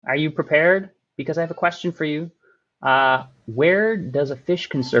Are you prepared? Because I have a question for you. Where does a fish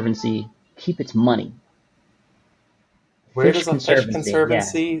conservancy keep its money? Where Fish does a fish conservancy, yeah.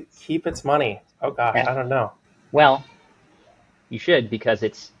 conservancy keep its money? Oh gosh, Yeah. I don't know. Well, you should because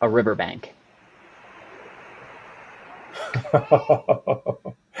it's a riverbank. I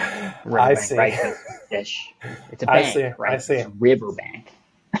Riverbank, see. right? Because fish. It's a I bank, see. I right? It's see. a riverbank.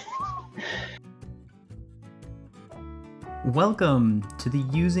 Welcome to the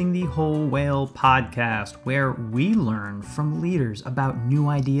Using the Whole Whale podcast, where we learn from leaders about new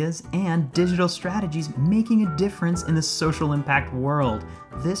ideas and digital strategies making a difference in the social impact world.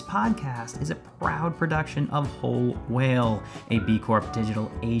 This podcast is a proud production of Whole Whale, a B Corp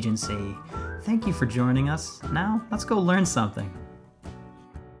digital agency. Thank you for joining us. Now, let's go learn something.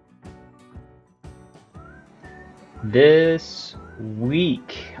 This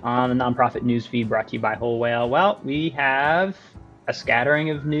week on the Nonprofit News Feed brought to you by Whole Whale, well, we have a scattering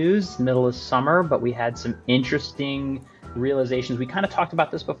of news, middle of summer, but we had some interesting realizations. We kind of talked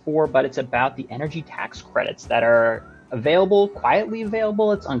about this before, but it's about the energy tax credits that are available, quietly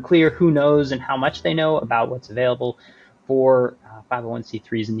available. It's unclear who knows and how much they know about what's available for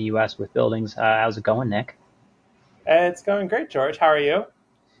 501c3s in the US with buildings. How's it going, Nick? It's going great, George. How are you?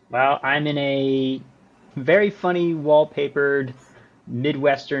 Well, I'm in a very funny wallpapered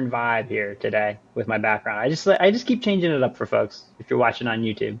Midwestern vibe here today with my background. I just keep changing it up for folks if you're watching on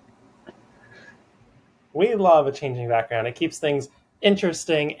YouTube. We love a changing background. It keeps things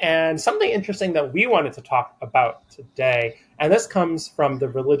interesting. And something interesting that we wanted to talk about today, and this comes from the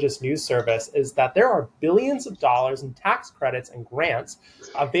Religious News Service, is that there are billions of dollars in tax credits and grants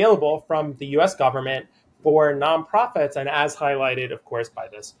available from the US government for nonprofits. And as highlighted, of course, by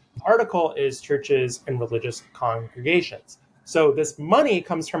this article, is churches and religious congregations. So this money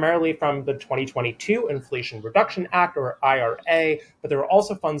comes primarily from the 2022 Inflation Reduction Act, or IRA, but there are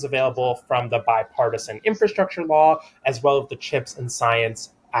also funds available from the Bipartisan Infrastructure Law, as well as the CHIPS and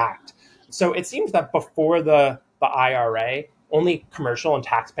Science Act. So it seems that before the IRA, only commercial and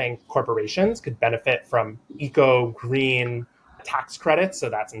tax-paying corporations could benefit from eco-green tax credits. So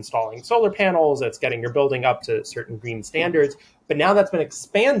that's installing solar panels, it's getting your building up to certain green standards. But now that's been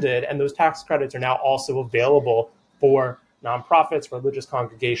expanded, and those tax credits are now also available for nonprofits, religious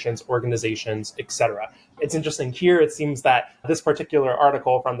congregations, organizations, etc. It's interesting here. It seems that this particular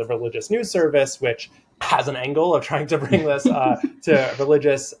article from the Religious News Service, which has an angle of trying to bring this to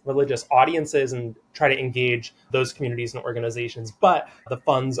religious audiences and try to engage those communities and organizations, but the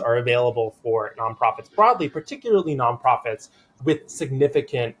funds are available for nonprofits broadly, particularly nonprofits with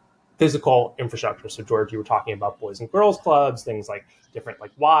significant physical infrastructure. So George, you were talking about boys and girls clubs, things like different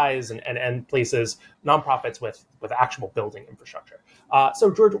like Wise and places, nonprofits with actual building infrastructure. So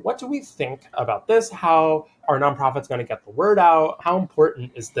George, what do we think about this? How are nonprofits going to get the word out? How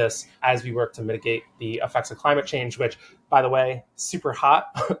important is this as we work to mitigate the effects of climate change, which, by the way, super hot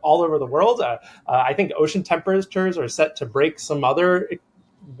all over the world? I think ocean temperatures are set to break some other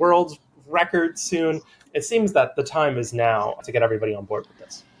world records soon. It seems that the time is now to get everybody on board with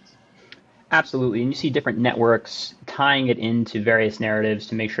this. Absolutely. And you see different networks tying it into various narratives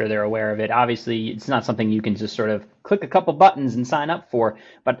to make sure they're aware of it. Obviously, it's not something you can just sort of click a couple buttons and sign up for,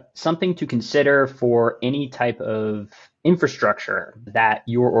 but something to consider for any type of infrastructure that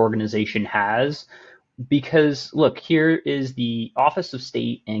your organization has. Because look, here is the Office of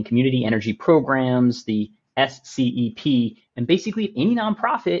State and Community Energy Programs, the SCEP, and basically any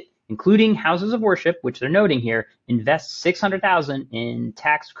nonprofit, including houses of worship, which they're noting here, invests 600,000 in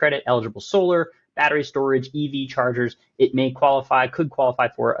tax credit eligible solar, battery storage, EV chargers. It could qualify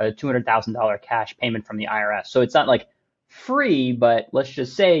for a $200,000 cash payment from the IRS. So it's not like free, but let's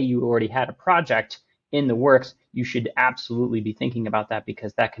just say you already had a project in the works. You should absolutely be thinking about that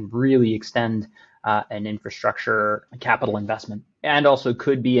because that can really extend an infrastructure capital investment, and also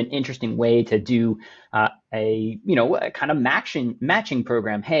could be an interesting way to do a kind of matching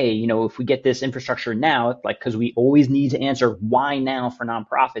program. Hey, if we get this infrastructure now, like because we always need to answer why now for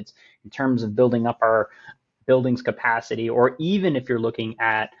nonprofits in terms of building up our buildings capacity, or even if you're looking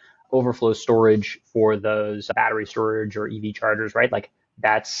at overflow storage for those battery storage or EV chargers, right? Like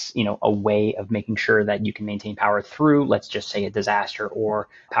that's a way of making sure that you can maintain power through, let's just say, a disaster or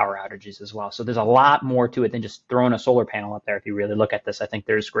power outages as well. So there's a lot more to it than just throwing a solar panel up there. If you really look at this, I think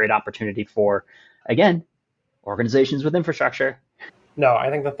there's great opportunity for, again, organizations with infrastructure. No,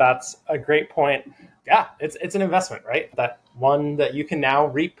 I think that that's a great point. Yeah, it's an investment, right? That one that you can now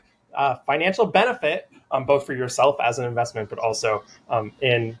reap financial benefit, both for yourself as an investment, but also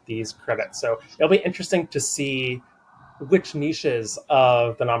in these credits. So it'll be interesting to see which niches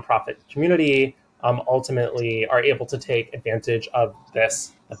of the nonprofit community ultimately are able to take advantage of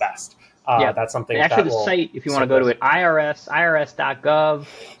this the best. Yeah, That's something and actually that the will site, if you want to go to it,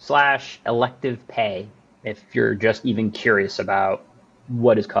 irs.gov/elective pay, if you're just even curious about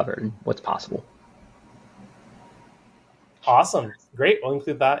what is covered and what's possible. Awesome. Great. We'll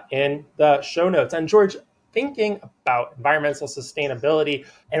include that in the show notes. And George, thinking about environmental sustainability,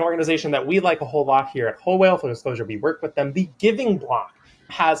 an organization that we like a whole lot here at Whole Whale, full disclosure, we work with them, the Giving Block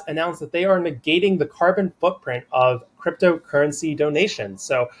has announced that they are negating the carbon footprint of cryptocurrency donations.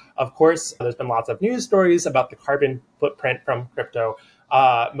 So, of course, there's been lots of news stories about the carbon footprint from crypto,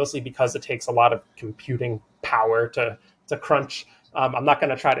 mostly because it takes a lot of computing power to crunch. I'm not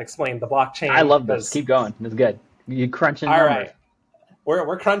going to try to explain the blockchain. I love this. Keep going. It's good. You crunching numbers. All right.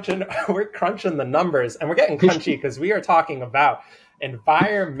 We're crunching the numbers, and we're getting crunchy because we are talking about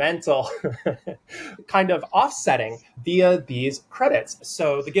environmental kind of offsetting via these credits.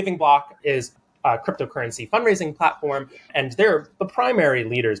 So the Giving Block is a cryptocurrency fundraising platform, and they're the primary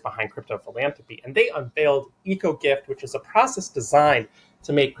leaders behind crypto philanthropy. And they unveiled EcoGift, which is a process designed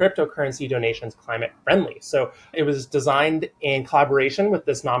to make cryptocurrency donations climate friendly. So it was designed in collaboration with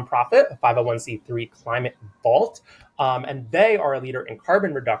this nonprofit, 501c3 Climate Vault. And they are a leader in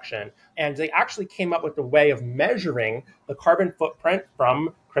carbon reduction. And they actually came up with a way of measuring the carbon footprint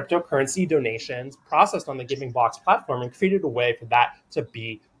from cryptocurrency donations processed on the Giving Block's platform and created a way for that to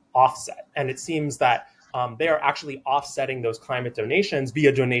be offset. And it seems that they are actually offsetting those climate donations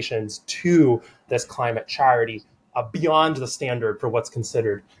via donations to this climate charity beyond the standard for what's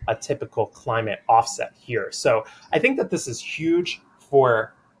considered a typical climate offset here. So I think that this is huge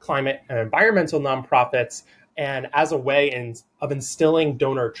for climate and environmental nonprofits, and as a way of instilling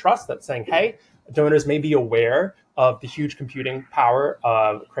donor trust, that's saying, hey, donors may be aware of the huge computing power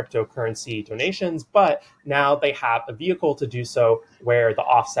of cryptocurrency donations, but now they have a vehicle to do so where the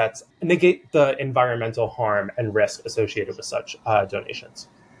offsets negate the environmental harm and risk associated with such donations.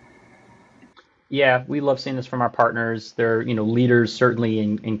 Yeah, we love seeing this from our partners. They're, leaders certainly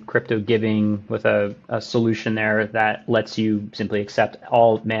in crypto giving, with a solution there that lets you simply accept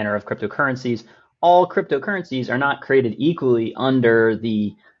all manner of cryptocurrencies. All cryptocurrencies are not created equally under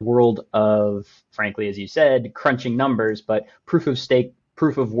the world of, frankly, as you said, crunching numbers, but proof of stake,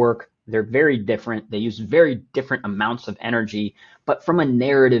 proof of work, they're very different. They use very different amounts of energy, but from a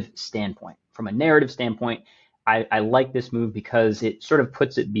narrative standpoint, I like this move because it sort of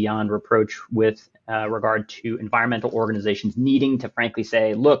puts it beyond reproach with regard to environmental organizations needing to frankly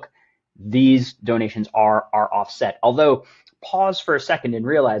say, look, these donations are offset. Although, pause for a second and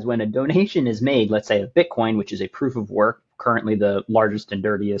realize when a donation is made, let's say of Bitcoin, which is a proof of work, currently the largest and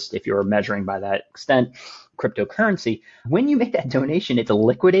dirtiest, if you're measuring by that extent, cryptocurrency, when you make that donation, it's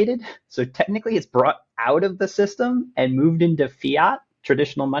liquidated. So technically it's brought out of the system and moved into fiat,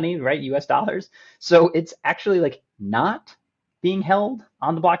 traditional money, right? US dollars. So it's actually like not being held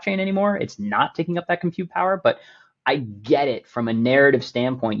on the blockchain anymore. It's not taking up that compute power, but I get it from a narrative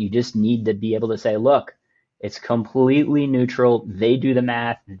standpoint. You just need to be able to say, look, it's completely neutral. They do the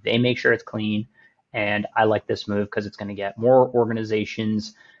math. They make sure it's clean. And I like this move because it's going to get more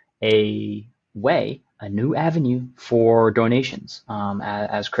organizations a new avenue for donations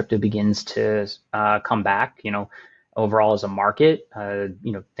as crypto begins to come back. Overall as a market,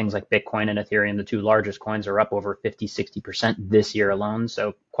 things like Bitcoin and Ethereum, the two largest coins, are up over 50-60% this year alone.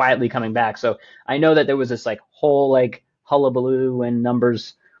 So quietly coming back. So I know that there was this whole hullabaloo when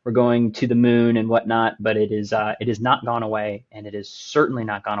numbers were going to the moon and whatnot, but it is not gone away, and it is certainly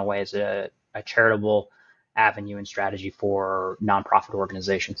not gone away as a charitable avenue and strategy for nonprofit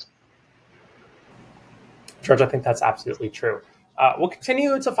organizations. George, I think that's absolutely true. We'll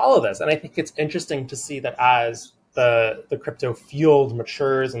continue to follow this, and I think it's interesting to see that as the crypto field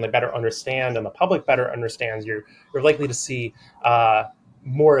matures and they better understand and the public better understands, you're likely to see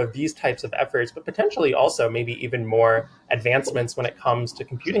more of these types of efforts, but potentially also maybe even more advancements when it comes to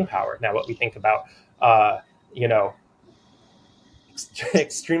computing power. Now, what we think about,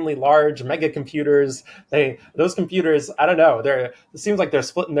 extremely large mega computers, those computers, I don't know, it seems like they're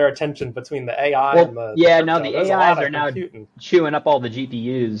splitting their attention between the AI and the now the AIs are now chewing up all the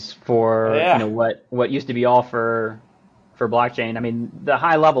GPUs for what used to be all for blockchain. I mean, the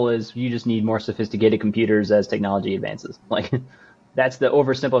high level is you just need more sophisticated computers as technology advances. That's the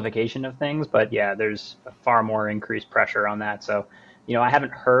oversimplification of things, but yeah, there's a far more increased pressure on that. So, I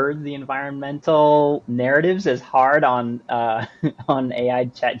haven't heard the environmental narratives as hard on AI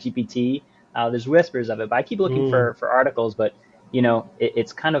ChatGPT. There's whispers of it, but I keep looking for articles. But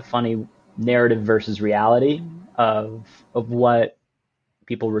it's kind of funny, narrative versus reality of what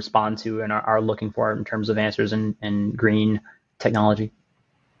people respond to and are looking for in terms of answers in green technology.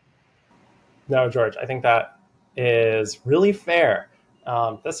 No, George, I think that is really fair.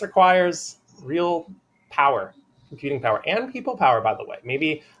 This requires real power, computing power, and people power, by the way.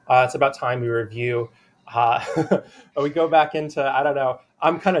 Maybe it's about time we review, or we go back into, I don't know,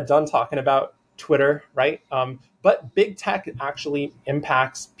 I'm kind of done talking about Twitter, right? But big tech actually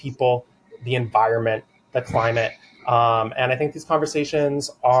impacts people, the environment, the climate. And I think these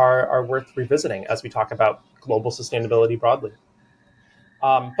conversations are worth revisiting as we talk about global sustainability broadly.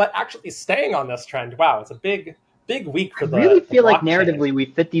 But actually staying on this trend, wow, it's a big week I for really the feel like blockchain. narratively we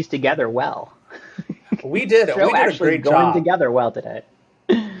fit these together well. We did Show a actually great going job. together well today.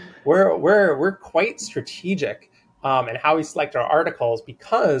 We're quite strategic in how we select our articles,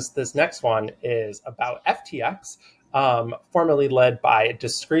 because this next one is about FTX, formerly led by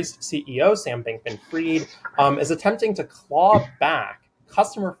disgraced CEO Sam Bankman-Fried, is attempting to claw back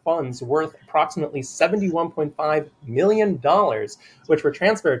customer funds worth approximately $71.5 million, which were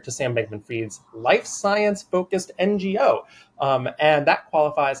transferred to Sam Bankman-Fried's life science-focused NGO. And that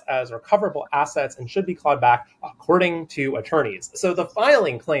qualifies as recoverable assets and should be clawed back according to attorneys. So the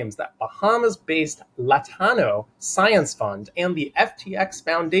filing claims that Bahamas-based Latano Science Fund and the FTX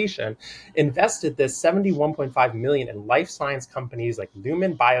Foundation invested this $71.5 million in life science companies like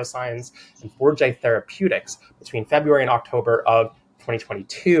Lumen Bioscience and 4J Therapeutics between February and October of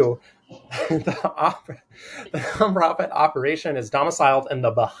 2022. The nonprofit operation is domiciled in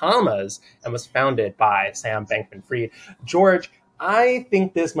the Bahamas and was founded by Sam Bankman-Fried. George, I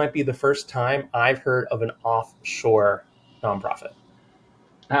think this might be the first time I've heard of an offshore nonprofit.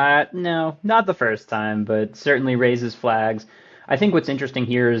 No, not the first time, but certainly raises flags. I think what's interesting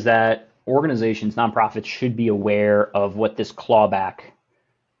here is that organizations, nonprofits, should be aware of what this clawback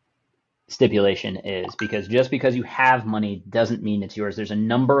stipulation is, because just because you have money doesn't mean it's yours. There's a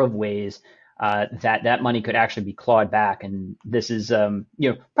number of ways that money could actually be clawed back, and this is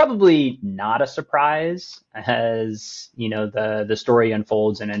probably not a surprise as the story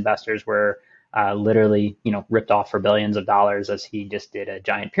unfolds and investors were literally ripped off for billions of dollars as he just did a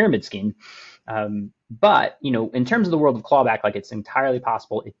giant pyramid scheme. But in terms of the world of clawback, like, it's entirely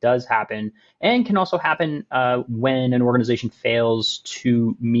possible. It does happen, and can also happen when an organization fails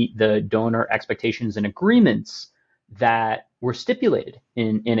to meet the donor expectations and agreements that were stipulated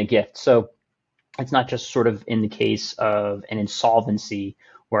in a gift. So it's not just sort of in the case of an insolvency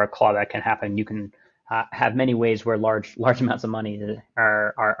where a clawback can happen. You can have many ways where large amounts of money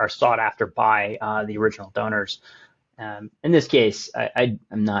are sought after by the original donors. In this case, I'm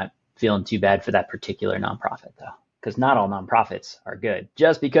not feeling too bad for that particular nonprofit, though, because not all nonprofits are good.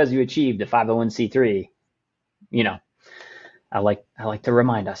 Just because you achieved a 501c3, I like to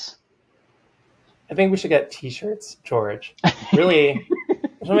remind us. I think we should get T-shirts, George. Really,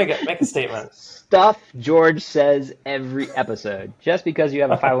 make a statement. Stuff George says every episode. Just because you have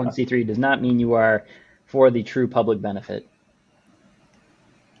a 501c3 does not mean you are for the true public benefit.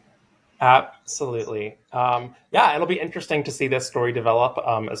 Absolutely. Yeah, it'll be interesting to see this story develop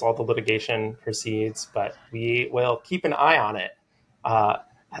as all the litigation proceeds, but we will keep an eye on it,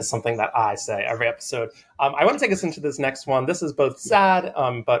 as something that I say every episode. I want to take us into this next one. This is both sad,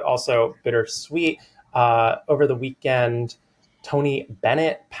 but also bittersweet. Over the weekend, Tony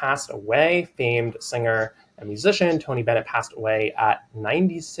Bennett passed away, famed singer and musician. Tony Bennett passed away at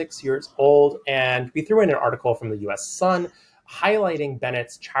 96 years old, and we threw in an article from the U.S. Sun highlighting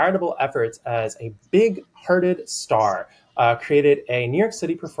Bennett's charitable efforts as a big-hearted star, created a New York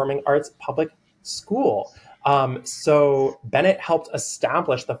City performing arts public school. So Bennett helped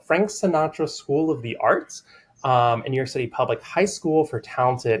establish the Frank Sinatra School of the Arts, a New York City public high school for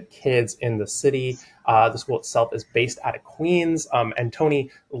talented kids in the city. The school itself is based out of Queens, and Tony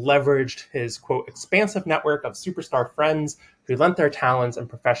leveraged his, quote, expansive network of superstar friends who lent their talents and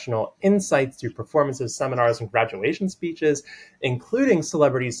professional insights through performances, seminars, and graduation speeches, including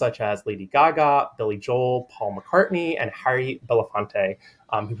celebrities such as Lady Gaga, Billy Joel, Paul McCartney, and Harry Belafonte,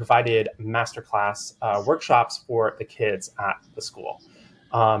 who provided masterclass workshops for the kids at the school.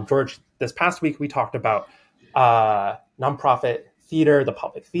 George, this past week we talked about nonprofit theater, the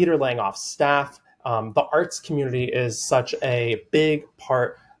public theater laying off staff. The arts community is such a big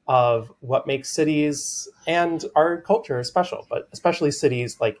part of what makes cities and our culture special, but especially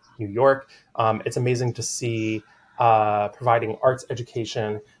cities like New York. It's amazing to see providing arts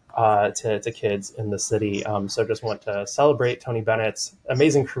education to kids in the city. So just want to celebrate Tony Bennett's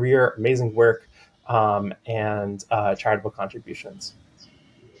amazing career, amazing work, and charitable contributions.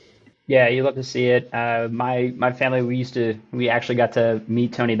 Yeah, you love to see it. My family, we actually got to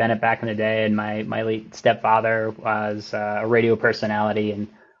meet Tony Bennett back in the day, and my late stepfather was a radio personality and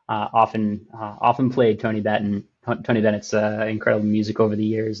often played Tony Bennett's incredible music over the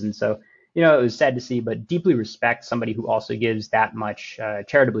years. And so it was sad to see, but deeply respect somebody who also gives that much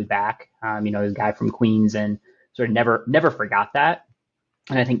charitably back. The guy from Queens and sort of never forgot that.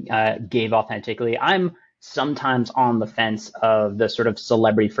 And I think gave authentically. I'm sometimes on the fence of the sort of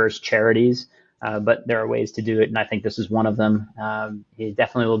celebrity first charities, but there are ways to do it, and I think this is one of them. He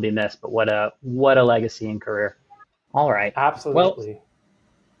definitely will be missed, but what a legacy and career. All right. Absolutely. Well,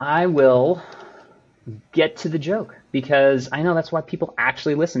 I will get to the joke because I know that's why people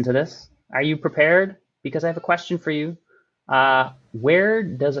actually listen to this. Are you prepared? Because I have a question for you. Where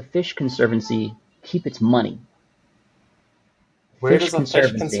does a fish conservancy keep its money? Where does a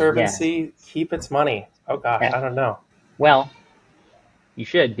fish conservancy keep its money? Oh gosh, I don't know. Well, you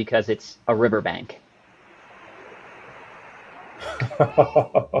should, because it's a riverbank. I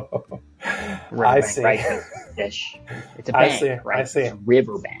see. Right? Fish. It's a bank, right? I see. It's a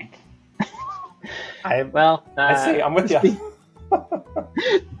riverbank. I see. I'm with you.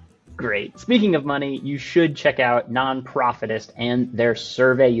 Great. Speaking of money, you should check out Nonprofitist and their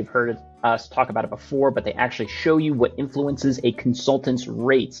survey. You've heard us talk about it before, but they actually show you what influences a consultant's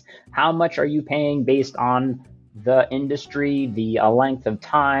rates. How much are you paying based on the industry, the length of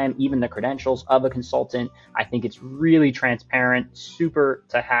time, even the credentials of a consultant? I think it's really transparent, super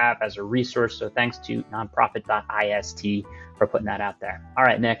to have as a resource. So thanks to nonprofit.ist for putting that out there. All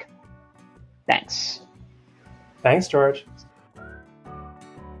right, Nick. Thanks. Thanks, George.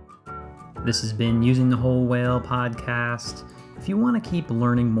 This has been Using the Whole Whale podcast. If you want to keep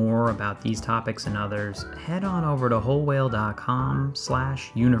learning more about these topics and others, head on over to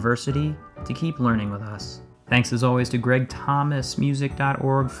wholewhale.com/university to keep learning with us. Thanks as always to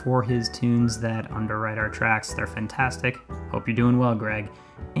GregThomasMusic.org for his tunes that underwrite our tracks. They're fantastic. Hope you're doing well, Greg.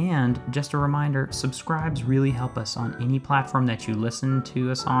 And just a reminder, subscribes really help us on any platform that you listen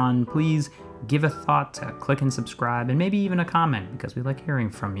to us on. Please give a thought to click and subscribe, and maybe even a comment, because we like hearing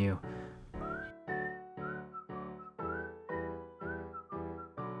from you.